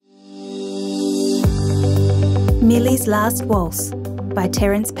Millie's Last Waltz by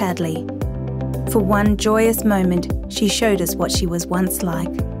Terence Padley. For one joyous moment, she showed us what she was once like.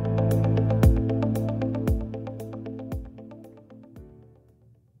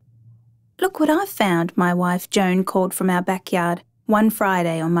 "Look what I've found," my wife Joan called from our backyard one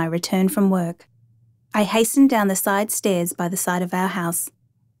Friday on my return from work. I hastened down the side stairs by the side of our house.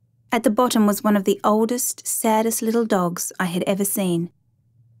 At the bottom was one of the oldest, saddest little dogs I had ever seen.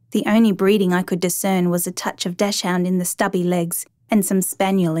 The only breeding I could discern was a touch of dachshund in the stubby legs and some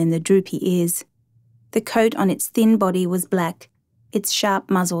spaniel in the droopy ears. The coat on its thin body was black, its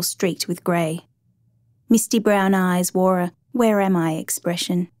sharp muzzle streaked with grey. Misty brown eyes wore a "where am I"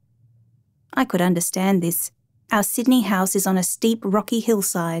 expression. I could understand this. Our Sydney house is on a steep, rocky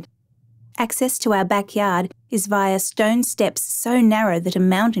hillside. Access to our backyard is via stone steps so narrow that a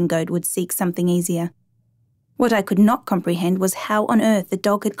mountain goat would seek something easier. What I could not comprehend was how on earth the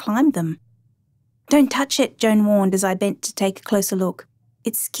dog had climbed them. "Don't touch it," Joan warned as I bent to take a closer look.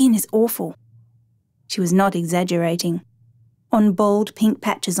 "Its skin is awful." She was not exaggerating. On bald pink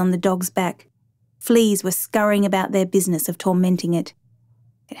patches on the dog's back, fleas were scurrying about their business of tormenting it.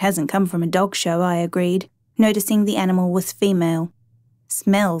 "It hasn't come from a dog show," I agreed, noticing the animal was female.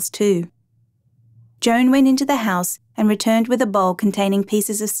 Smells, too. Joan went into the house and returned with a bowl containing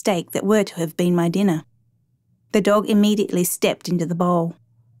pieces of steak that were to have been my dinner. The dog immediately stepped into the bowl.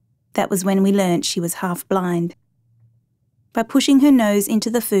 That was when we learnt she was half blind. By pushing her nose into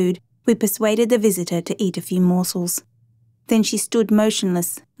the food, we persuaded the visitor to eat a few morsels. Then she stood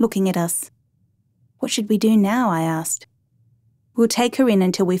motionless, looking at us. "What should we do now?" I asked. "We'll take her in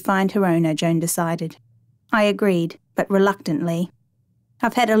until we find her owner," Joan decided. I agreed, but reluctantly.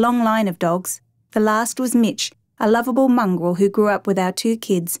 I've had a long line of dogs. The last was Mitch, a lovable mongrel who grew up with our 2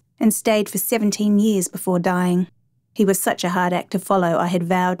 kids and stayed for 17 years before dying. He was such a hard act to follow, I had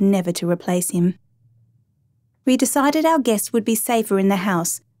vowed never to replace him. We decided our guest would be safer in the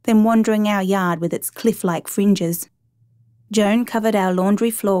house than wandering our yard with its cliff-like fringes. Joan covered our laundry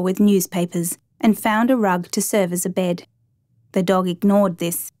floor with newspapers and found a rug to serve as a bed. The dog ignored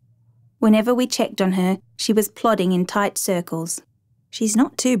this. Whenever we checked on her, she was plodding in tight circles. "She's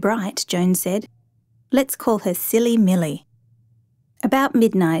not too bright," Joan said. "Let's call her Silly Millie." About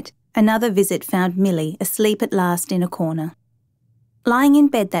midnight, another visit found Millie asleep at last in a corner. Lying in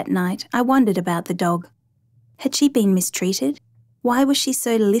bed that night, I wondered about the dog. Had she been mistreated? Why was she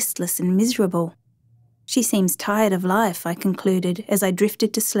so listless and miserable? "She seems tired of life," I concluded as I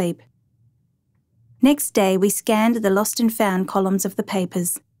drifted to sleep. Next day, we scanned the lost and found columns of the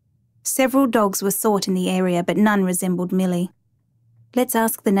papers. Several dogs were sought in the area, but none resembled Millie. "Let's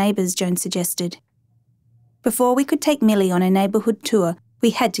ask the neighbours," Joan suggested. Before we could take Millie on a neighbourhood tour, we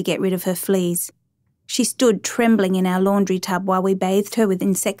had to get rid of her fleas. She stood trembling in our laundry tub while we bathed her with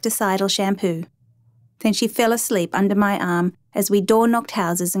insecticidal shampoo. Then she fell asleep under my arm as we door-knocked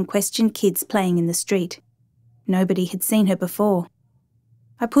houses and questioned kids playing in the street. Nobody had seen her before.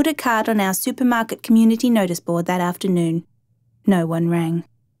 I put a card on our supermarket community notice board that afternoon. No one rang.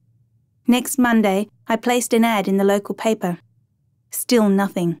 Next Monday, I placed an ad in the local paper. Still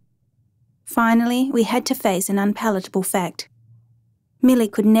nothing. Finally, we had to face an unpalatable fact. Millie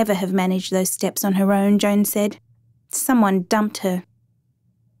could never have managed those steps on her own, Joan said. Someone dumped her.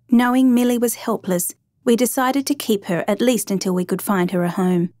 Knowing Millie was helpless, we decided to keep her at least until we could find her a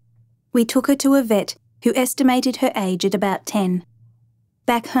home. We took her to a vet who estimated her age at about 10.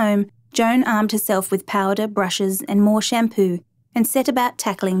 Back home, Joan armed herself with powder, brushes and more shampoo and set about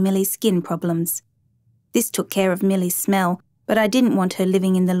tackling Millie's skin problems. This took care of Millie's smell, but I didn't want her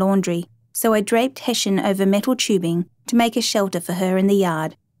living in the laundry, so I draped hessian over metal tubing to make a shelter for her in the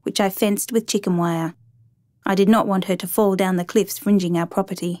yard, which I fenced with chicken wire. I did not want her to fall down the cliffs fringing our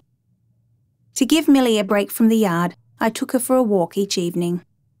property. To give Millie a break from the yard, I took her for a walk each evening.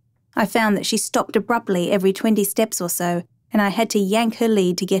 I found that she stopped abruptly every 20 steps or so, and I had to yank her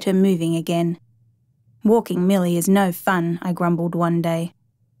lead to get her moving again. "Walking Millie is no fun," I grumbled one day.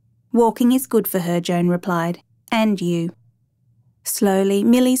 "Walking is good for her," Joan replied, "and you." Slowly,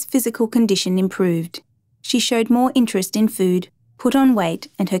 Millie's physical condition improved. She showed more interest in food, put on weight,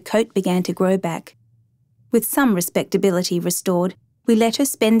 and her coat began to grow back. With some respectability restored, we let her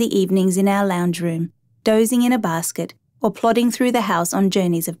spend the evenings in our lounge room, dozing in a basket or plodding through the house on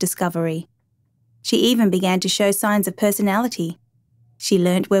journeys of discovery. She even began to show signs of personality. She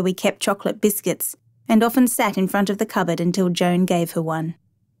learnt where we kept chocolate biscuits and often sat in front of the cupboard until Joan gave her one.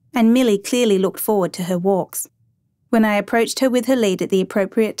 And Millie clearly looked forward to her walks. When I approached her with her lead at the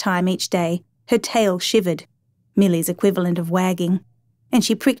appropriate time each day, her tail shivered, Millie's equivalent of wagging, and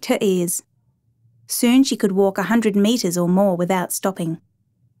she pricked her ears. Soon she could walk 100 metres or more without stopping.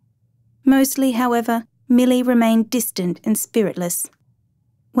 Mostly, however, Millie remained distant and spiritless.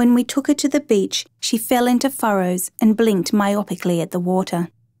 When we took her to the beach, she fell into furrows and blinked myopically at the water.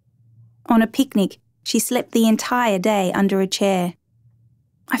 On a picnic, she slept the entire day under a chair.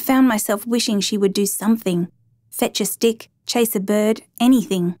 I found myself wishing she would do something, fetch a stick, chase a bird,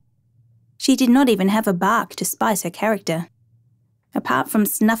 anything. She did not even have a bark to spice her character. Apart from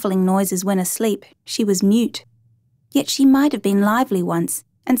snuffling noises when asleep, she was mute. Yet she might have been lively once,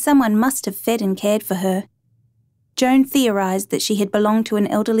 and someone must have fed and cared for her. Joan theorised that she had belonged to an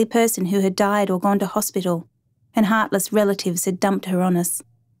elderly person who had died or gone to hospital, and heartless relatives had dumped her on us.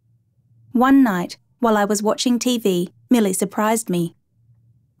 One night, while I was watching TV, Millie surprised me.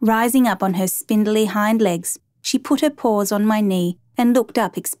 Rising up on her spindly hind legs, she put her paws on my knee and looked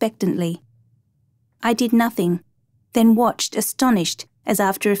up expectantly. I did nothing, then watched astonished as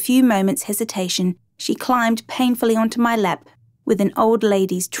after a few moments' hesitation, she climbed painfully onto my lap with an old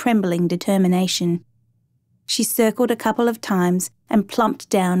lady's trembling determination. She circled a couple of times and plumped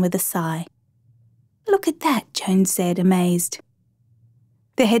down with a sigh. "Look at that," Joan said, amazed.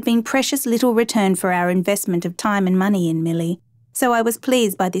 There had been precious little return for our investment of time and money in Millie, so I was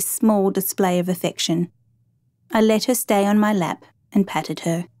pleased by this small display of affection. I let her stay on my lap and patted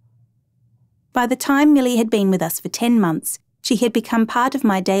her. By the time Millie had been with us for 10 months, she had become part of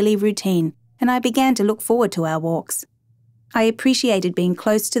my daily routine, and I began to look forward to our walks. I appreciated being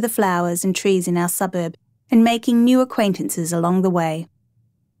close to the flowers and trees in our suburb and making new acquaintances along the way.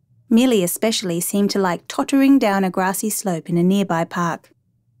 Millie especially seemed to like tottering down a grassy slope in a nearby park.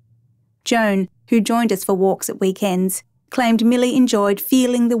 Joan, who joined us for walks at weekends, claimed Millie enjoyed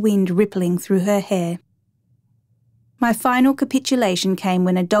feeling the wind rippling through her hair. My final capitulation came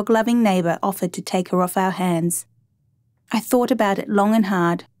when a dog-loving neighbour offered to take her off our hands. I thought about it long and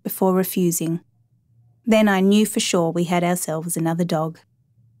hard before refusing. Then I knew for sure we had ourselves another dog.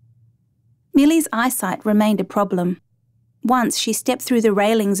 Millie's eyesight remained a problem. Once she stepped through the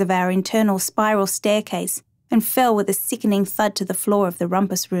railings of our internal spiral staircase and fell with a sickening thud to the floor of the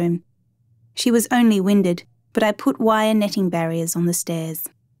rumpus room. She was only winded, but I put wire netting barriers on the stairs.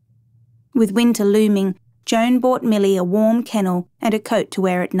 With winter looming, Joan bought Millie a warm kennel and a coat to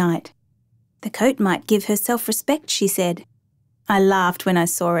wear at night. The coat might give her self-respect, she said. I laughed when I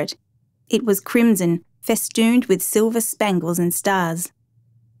saw it. It was crimson, festooned with silver spangles and stars.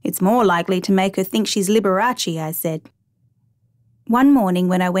 It's more likely to make her think she's Liberace, I said. One morning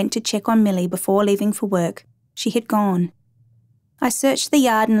when I went to check on Millie before leaving for work, she had gone. I searched the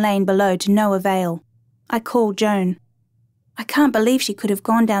yard and lane below to no avail. I called Joan. I can't believe she could have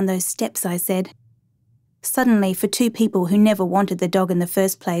gone down those steps, I said. Suddenly, for two people who never wanted the dog in the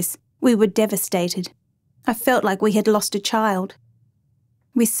first place, we were devastated. I felt like we had lost a child.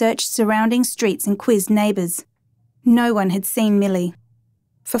 We searched surrounding streets and quizzed neighbours. No one had seen Millie.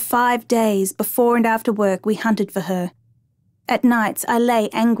 For 5 days, before and after work, we hunted for her. At nights, I lay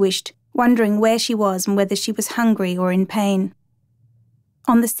anguished, wondering where she was and whether she was hungry or in pain.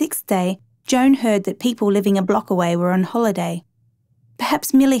 On the 6th day, Joan heard that people living a block away were on holiday.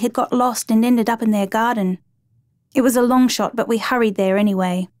 Perhaps Millie had got lost and ended up in their garden. It was a long shot, but we hurried there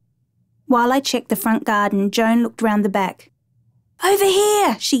anyway. While I checked the front garden, Joan looked round the back. "Over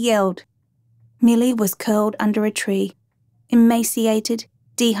here!" she yelled. Millie was curled under a tree, emaciated,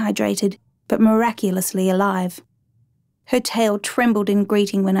 dehydrated, but miraculously alive. Her tail trembled in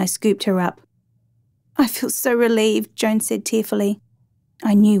greeting when I scooped her up. "I feel so relieved," Joan said tearfully.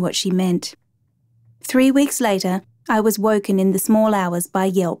 I knew what she meant. 3 weeks later, I was woken in the small hours by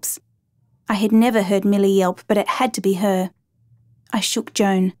yelps. I had never heard Millie yelp, but it had to be her. I shook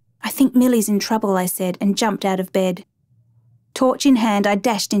Joan. "I think Millie's in trouble," I said, and jumped out of bed. Torch in hand, I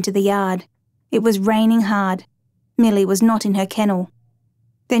dashed into the yard. It was raining hard. Millie was not in her kennel.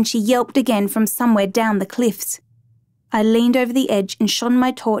 Then she yelped again from somewhere down the cliffs. I leaned over the edge and shone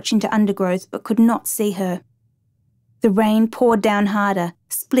my torch into undergrowth, but could not see her. The rain poured down harder,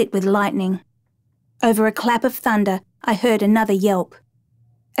 split with lightning. Over a clap of thunder, I heard another yelp.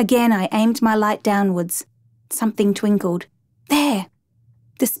 Again I aimed my light downwards. Something twinkled. There!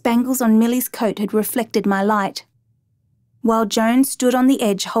 The spangles on Millie's coat had reflected my light. While Joan stood on the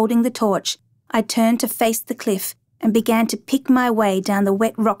edge holding the torch, I turned to face the cliff and began to pick my way down the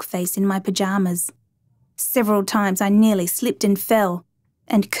wet rock face in my pyjamas. Several times I nearly slipped and fell,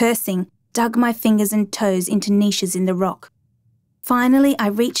 and cursing, dug my fingers and toes into niches in the rock. Finally, I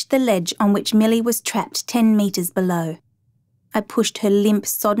reached the ledge on which Millie was trapped 10 metres below. I pushed her limp,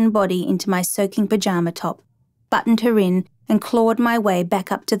 sodden body into my soaking pyjama top, buttoned her in, and clawed my way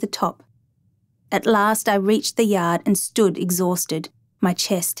back up to the top. At last I reached the yard and stood exhausted, my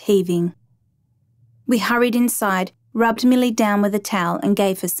chest heaving. We hurried inside, rubbed Millie down with a towel and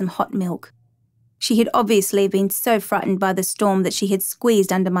gave her some hot milk. She had obviously been so frightened by the storm that she had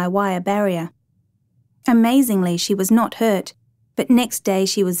squeezed under my wire barrier. Amazingly, she was not hurt, but next day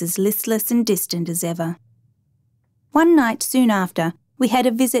she was as listless and distant as ever. One night soon after, we had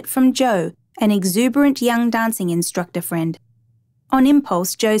a visit from Jo, an exuberant young dancing instructor friend. On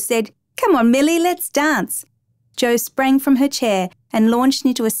impulse, Jo said, "Come on, Millie, let's dance." Jo sprang from her chair and launched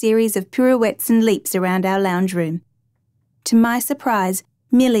into a series of pirouettes and leaps around our lounge room. To my surprise,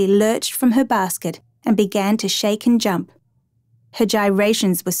 Millie lurched from her basket and began to shake and jump. Her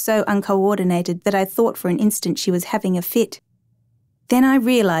gyrations were so uncoordinated that I thought for an instant she was having a fit. Then I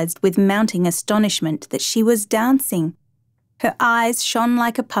realised with mounting astonishment that she was dancing. Her eyes shone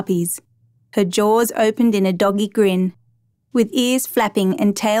like a puppy's. Her jaws opened in a doggy grin. With ears flapping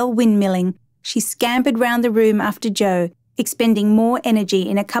and tail windmilling, she scampered round the room after Jo, expending more energy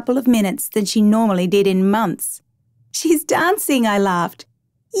in a couple of minutes than she normally did in months. "She's dancing," I laughed.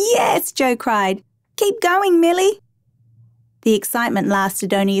 "Yes," Jo cried. "Keep going, Millie." The excitement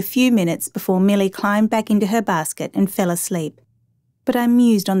lasted only a few minutes before Millie climbed back into her basket and fell asleep. But I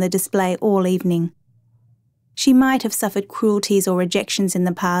mused on the display all evening. She might have suffered cruelties or rejections in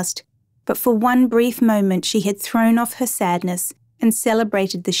the past, but for one brief moment she had thrown off her sadness and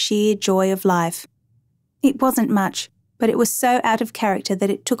celebrated the sheer joy of life. It wasn't much, but it was so out of character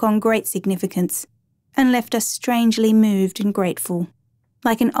that it took on great significance and left us strangely moved and grateful.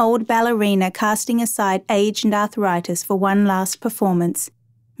 Like an old ballerina casting aside age and arthritis for one last performance,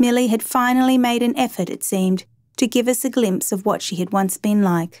 Millie had finally made an effort, it seemed, to give us a glimpse of what she had once been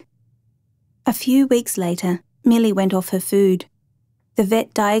like. A few weeks later, Millie went off her food. The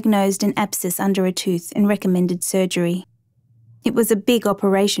vet diagnosed an abscess under a tooth and recommended surgery. It was a big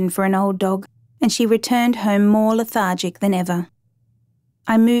operation for an old dog, and she returned home more lethargic than ever.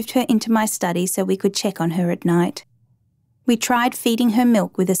 I moved her into my study so we could check on her at night. We tried feeding her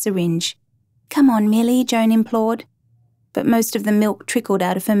milk with a syringe. "Come on, Millie," Joan implored. But most of the milk trickled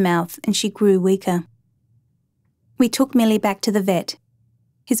out of her mouth and she grew weaker. We took Millie back to the vet.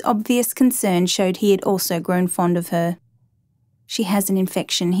 His obvious concern showed he had also grown fond of her. "She has an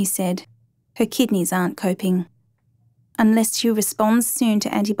infection," he said. "Her kidneys aren't coping. Unless she responds soon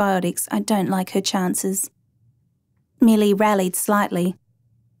to antibiotics, I don't like her chances." Millie rallied slightly.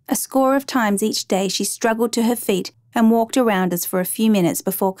 A score of times each day she struggled to her feet and walked around us for a few minutes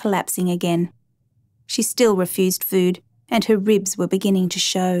before collapsing again. She still refused food, and her ribs were beginning to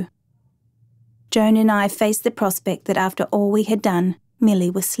show. Joan and I faced the prospect that after all we had done, Millie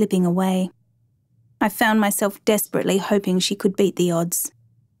was slipping away. I found myself desperately hoping she could beat the odds.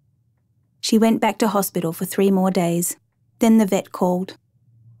 She went back to hospital for 3 more days. Then the vet called.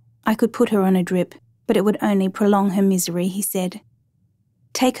 I could put her on a drip, but it would only prolong her misery, he said.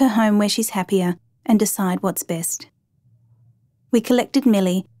 "Take her home where she's happier and decide what's best." We collected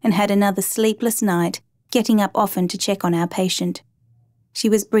Millie and had another sleepless night, getting up often to check on our patient. She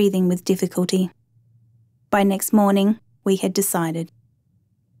was breathing with difficulty. By next morning, we had decided.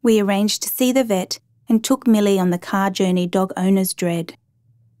 We arranged to see the vet and took Millie on the car journey dog owners dread.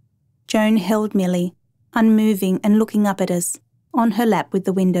 Joan held Millie, unmoving and looking up at us, on her lap with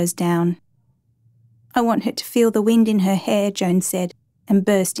the windows down. "I want her to feel the wind in her hair," Joan said, and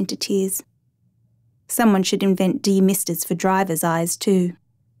burst into tears. Someone should invent demisters for drivers' eyes too.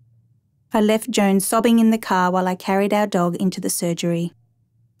 I left Joan sobbing in the car while I carried our dog into the surgery.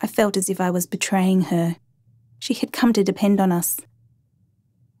 I felt as if I was betraying her. She had come to depend on us.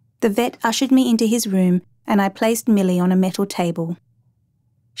 The vet ushered me into his room and I placed Millie on a metal table.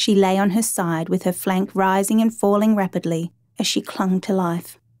 She lay on her side with her flank rising and falling rapidly as she clung to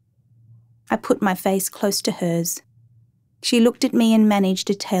life. I put my face close to hers. She looked at me and managed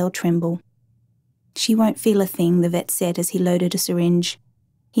a tail tremble. "She won't feel a thing," the vet said as he loaded a syringe.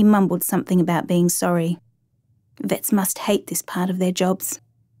 He mumbled something about being sorry. Vets must hate this part of their jobs.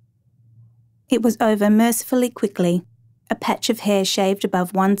 It was over mercifully quickly, a patch of hair shaved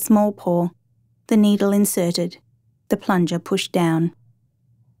above one small paw, the needle inserted, the plunger pushed down.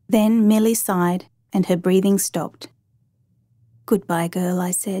 Then Millie sighed and her breathing stopped. "Goodbye, girl,"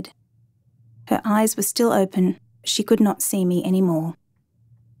 I said. Her eyes were still open, but she could not see me anymore.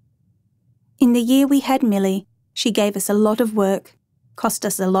 In the year we had Millie, she gave us a lot of work, cost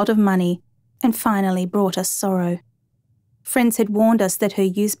us a lot of money, and finally brought us sorrow. Friends had warned us that her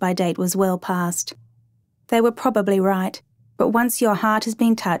use-by date was well past. They were probably right, but once your heart has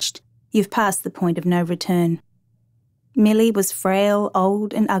been touched, you've passed the point of no return. Millie was frail,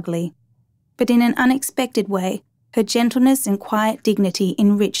 old and ugly, but in an unexpected way, her gentleness and quiet dignity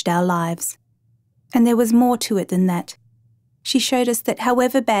enriched our lives. And there was more to it than that. She showed us that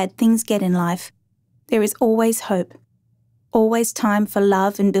however bad things get in life, there is always hope, always time for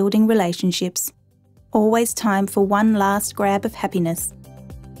love and building relationships, always time for one last grab of happiness,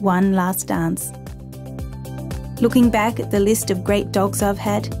 one last dance. Looking back at the list of great dogs I've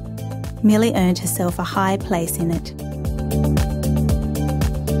had, Millie earned herself a high place in it.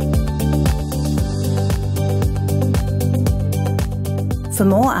 For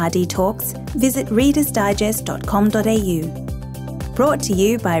more RD Talks, visit readersdigest.com.au. Brought to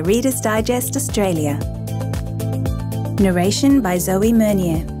you by Reader's Digest Australia. Narration by Zoe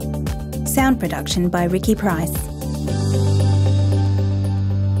Mernier. Sound production by Ricky Price.